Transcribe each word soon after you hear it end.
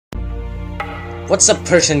What's up,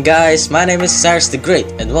 Persian guys? My name is Cyrus the Great,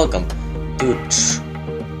 and welcome to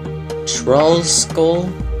Trull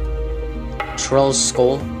Skoll. Trull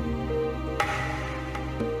Skoll.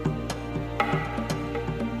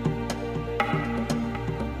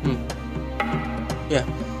 Yeah,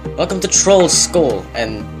 welcome to Trull Skoll,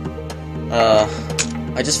 and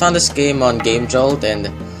I just found this game on Game Jolt, and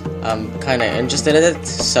I'm kind of interested in it.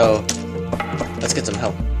 So let's get some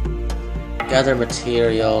help. Gather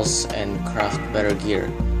materials and craft better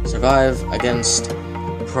gear. Survive against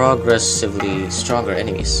progressively stronger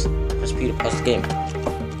enemies. Press P to pause the game.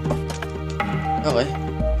 Okay.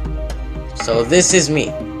 So this is me.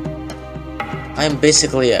 I am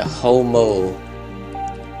basically a Homo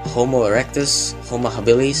erectus, Homo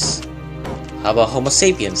Habilis. How about Homo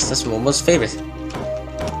sapiens? That's my most favorite.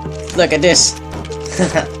 Look at this.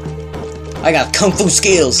 I got kung fu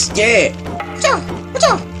skills. Yeah.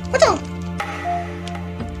 What's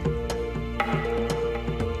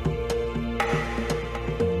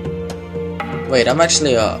Wait, I'm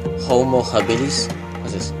actually a Homo Habilis.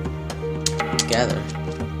 What's this? Gather.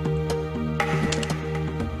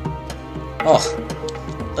 Oh,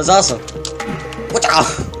 that's awesome.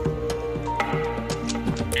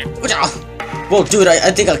 Whoa, dude,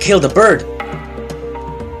 I think I killed a bird.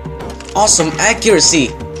 Awesome accuracy.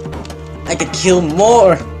 I could kill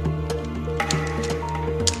more.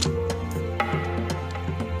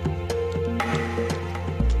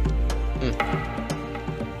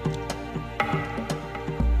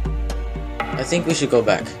 I think we should go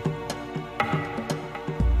back.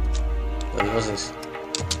 Wait, what's this?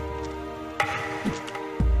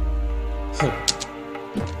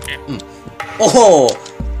 Oh!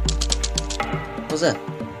 What's that?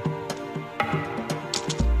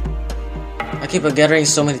 I keep on gathering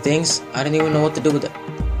so many things, I don't even know what to do with it.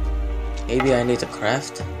 Maybe I need to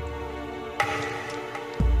craft?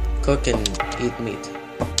 Cook and eat meat.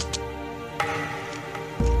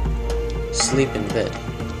 Sleep in bed.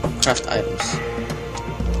 Craft items.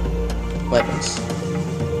 Weapons.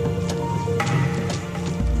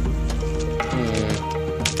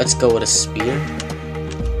 Let's go with a spear.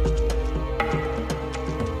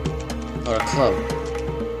 Or a club.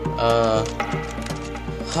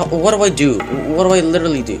 What do I do? What do I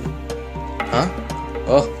literally do? Huh?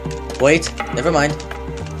 Oh, wait, never mind.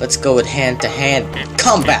 Let's go with hand-to-hand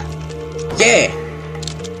combat! Yeah!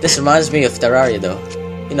 This reminds me of Terraria though.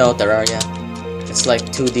 You know Terraria. It's like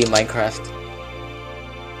 2D Minecraft.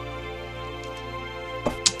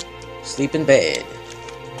 Sleep in bed.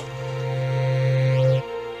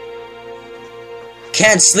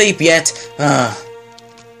 Can't sleep yet!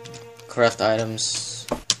 Craft items.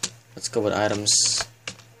 Let's go with items.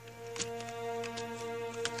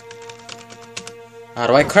 How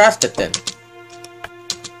do I craft it then?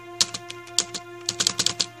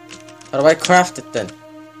 How do I craft it then?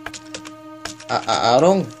 I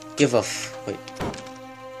don't give a wait.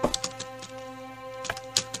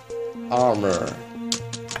 Armor.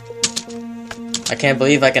 I can't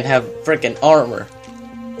believe I can have freaking armor.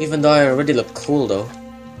 Even though I already look cool though.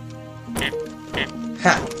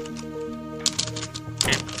 Ha!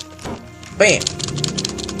 Bam!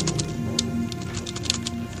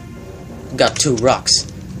 Got 2 rocks.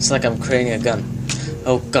 It's like I'm creating a gun.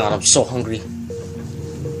 Oh god, I'm so hungry.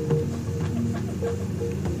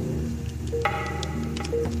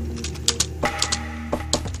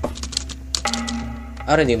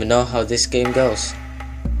 I don't even know how this game goes.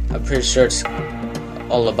 I'm pretty sure it's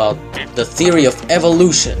all about the theory of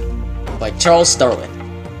evolution by Charles Darwin.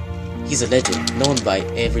 He's a legend known by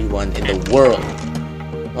everyone in the world.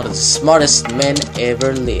 One of the smartest men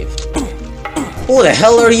ever lived. Who the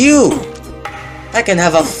hell are you? I can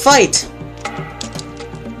have a fight.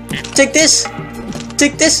 Take this.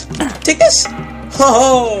 Take this. Take this.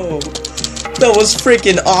 Oh, that was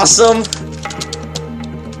freaking awesome.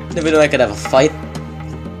 Never knew I could have a fight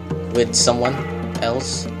with someone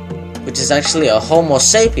else, which is actually a Homo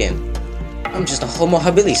sapien. I'm just a Homo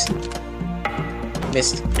Habilis.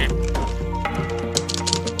 Missed.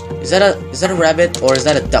 Is that a rabbit or is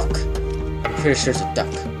that a duck? I'm pretty sure it's a duck.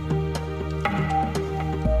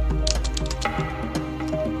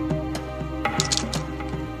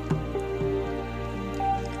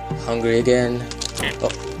 Hungry again. Oh,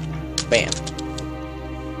 bam.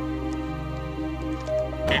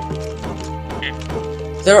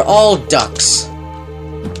 They're all ducks.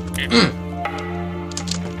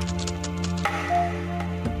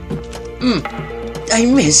 I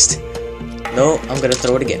missed. No, I'm gonna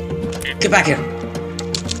throw it again. Get back here.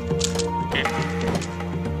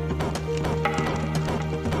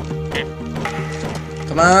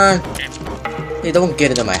 Come on. Hey, don't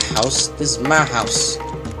get into my house. This is my house.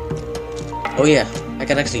 Oh yeah, I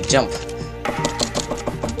can actually jump.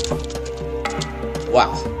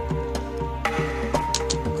 Wow.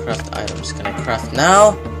 Craft items. Can I craft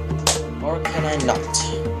now? Or can I not?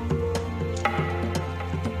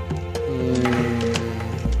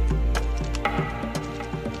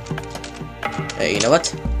 Hey, you know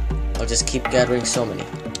what? I'll just keep gathering so many.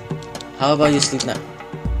 How about you sleep now?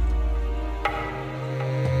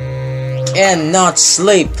 And not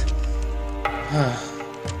sleep!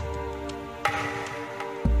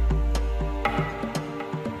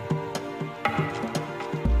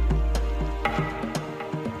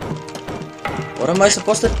 What am I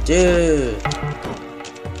supposed to do?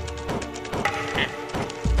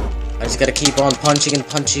 I just gotta keep on punching and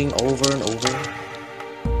punching over and over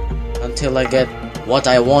until I get what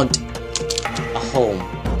I want. A home,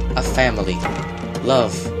 a family,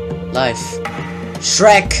 love, life,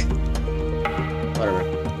 Shrek! Whatever.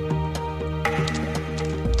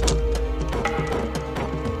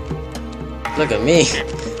 Look at me.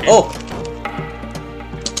 Oh!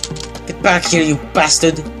 Get back here, you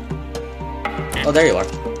bastard! Oh, there you are.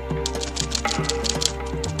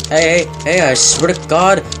 Hey, I swear to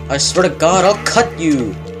God, I'll cut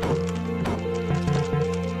you!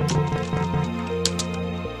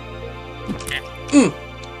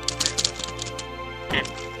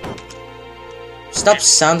 Stop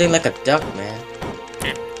sounding like a duck, man.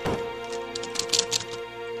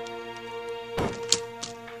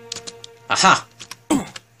 Aha!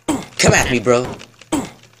 Come at me, bro.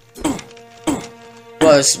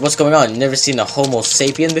 What's going on? You never seen a Homo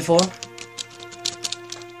sapien before?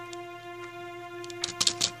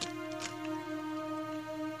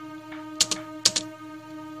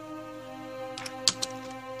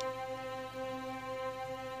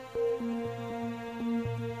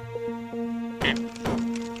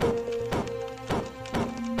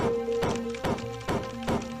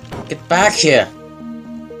 Get back here!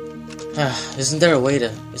 Is there a way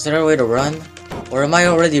to run? Or am I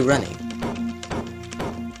already running?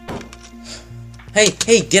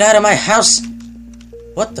 Hey, get out of my house!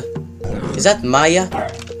 What the? Is that Maya?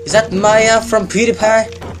 Is that Maya from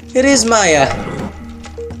PewDiePie? It is Maya!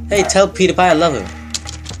 Hey, tell PewDiePie I love him.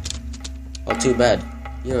 Oh, too bad.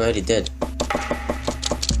 You're already dead.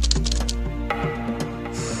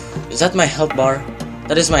 Is that my health bar?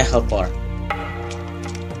 That is my health bar.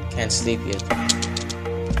 Can't sleep yet.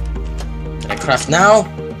 Can I craft now?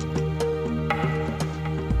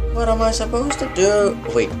 What am I supposed to do?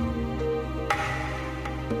 Oh, wait.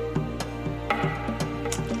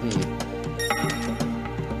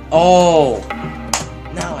 Oh!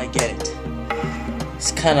 Now I get it.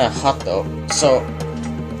 It's kinda hot though. So,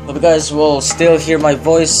 hope you guys will still hear my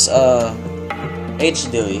voice,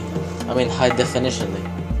 HDly. I mean, high definitionally.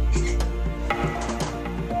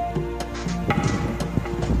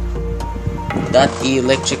 That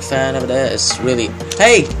electric fan over there is really...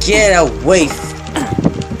 Hey, get away!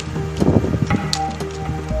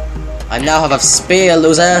 I now have a spear,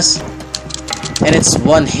 losers! And it's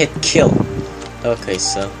one hit kill. Okay,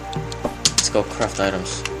 so... let's go craft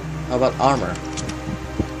items. How about armor?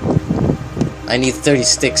 I need 30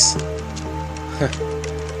 sticks.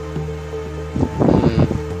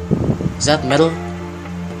 Is that metal?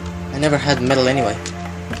 I never had metal anyway.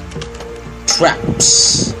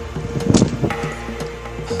 Traps!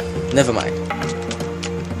 Never mind.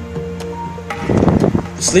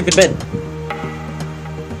 Sleep in bed.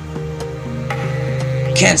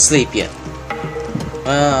 Can't sleep yet.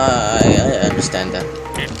 I understand that.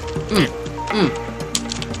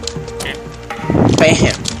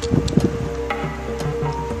 Bam!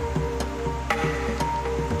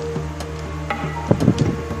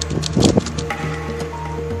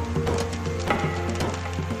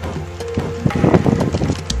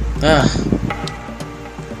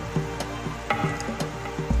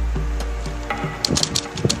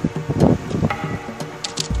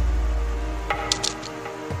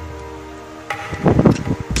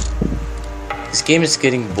 This game is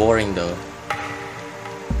getting boring though.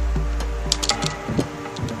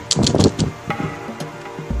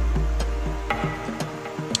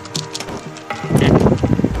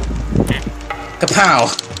 Kapow!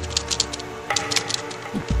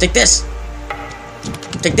 Take this!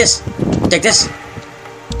 Take this! Take this!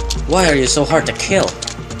 Why are you so hard to kill?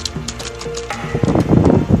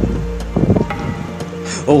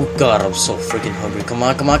 Oh god, I'm so freaking hungry. Come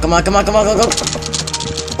on, come on, come on, come on, come on, come on, come on!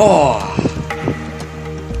 Oh!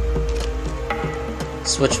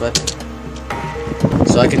 Switch weapon.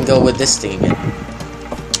 So I can go with this thing again.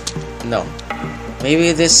 No.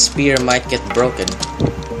 Maybe this spear might get broken.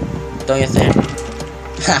 Don't you think?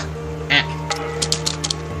 Ha!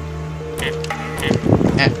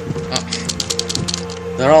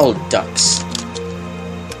 They're all ducks.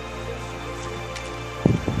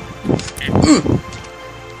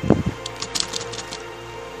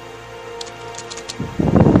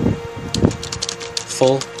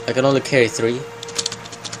 Full. I can only carry 3.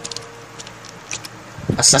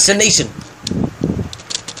 Assassination!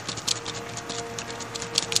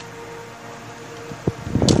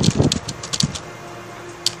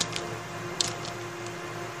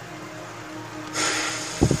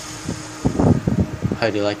 How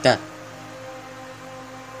do you like that?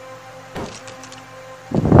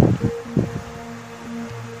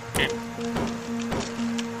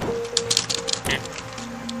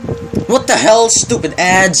 What the hell? Stupid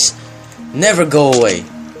ads never go away.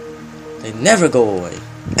 They never go away.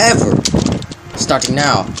 Ever. Starting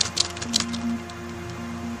now.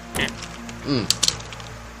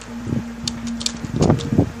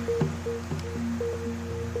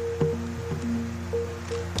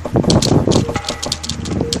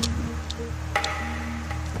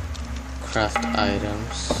 Craft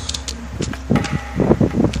items.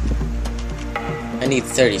 I need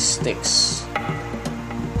 30 sticks.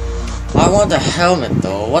 I want a helmet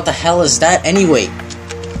though. What the hell is that anyway?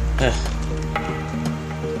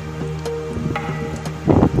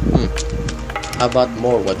 How about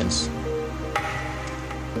more weapons?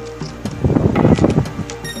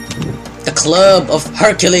 The Club of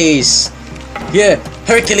Hercules! Yeah,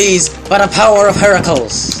 Hercules by the power of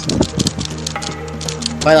Heracles!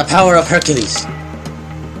 By the power of Hercules!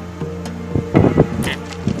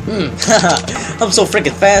 I'm so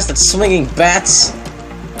freaking fast at swinging bats!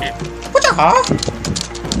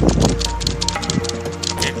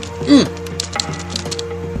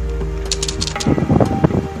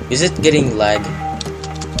 Is it getting lag?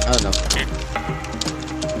 I don't know.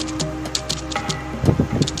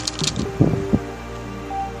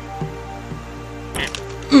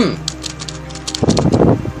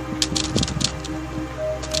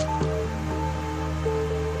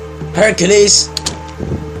 Hercules!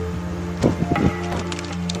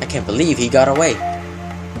 I can't believe he got away.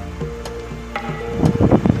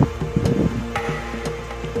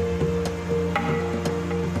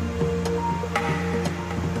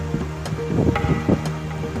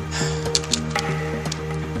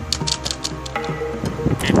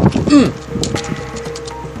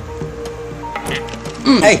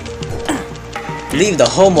 Hey! Leave the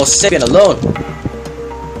Homo sapien alone!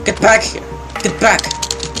 Get back here! Get back!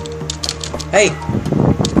 Hey!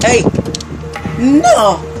 Hey!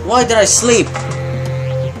 No! Why did I sleep?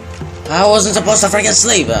 I wasn't supposed to freaking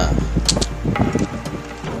sleep!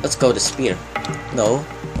 Let's go with the spear. No.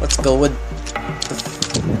 Let's go with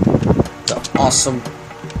the awesome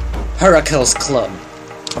Heracles Club.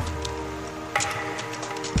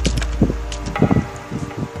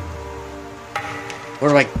 Where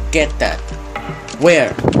do I get that?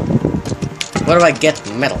 Where? Where do I get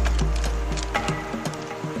metal?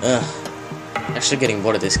 Actually getting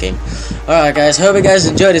bored of this game. Alright guys, hope you guys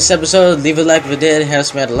enjoyed this episode. Leave a like if you did, it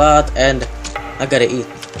helps me out a lot, and I gotta eat.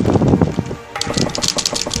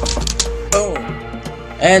 Boom!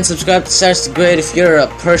 And subscribe to Sarah's the Great if you're a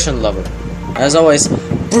Persian lover. As always,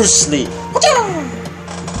 Bruce Lee.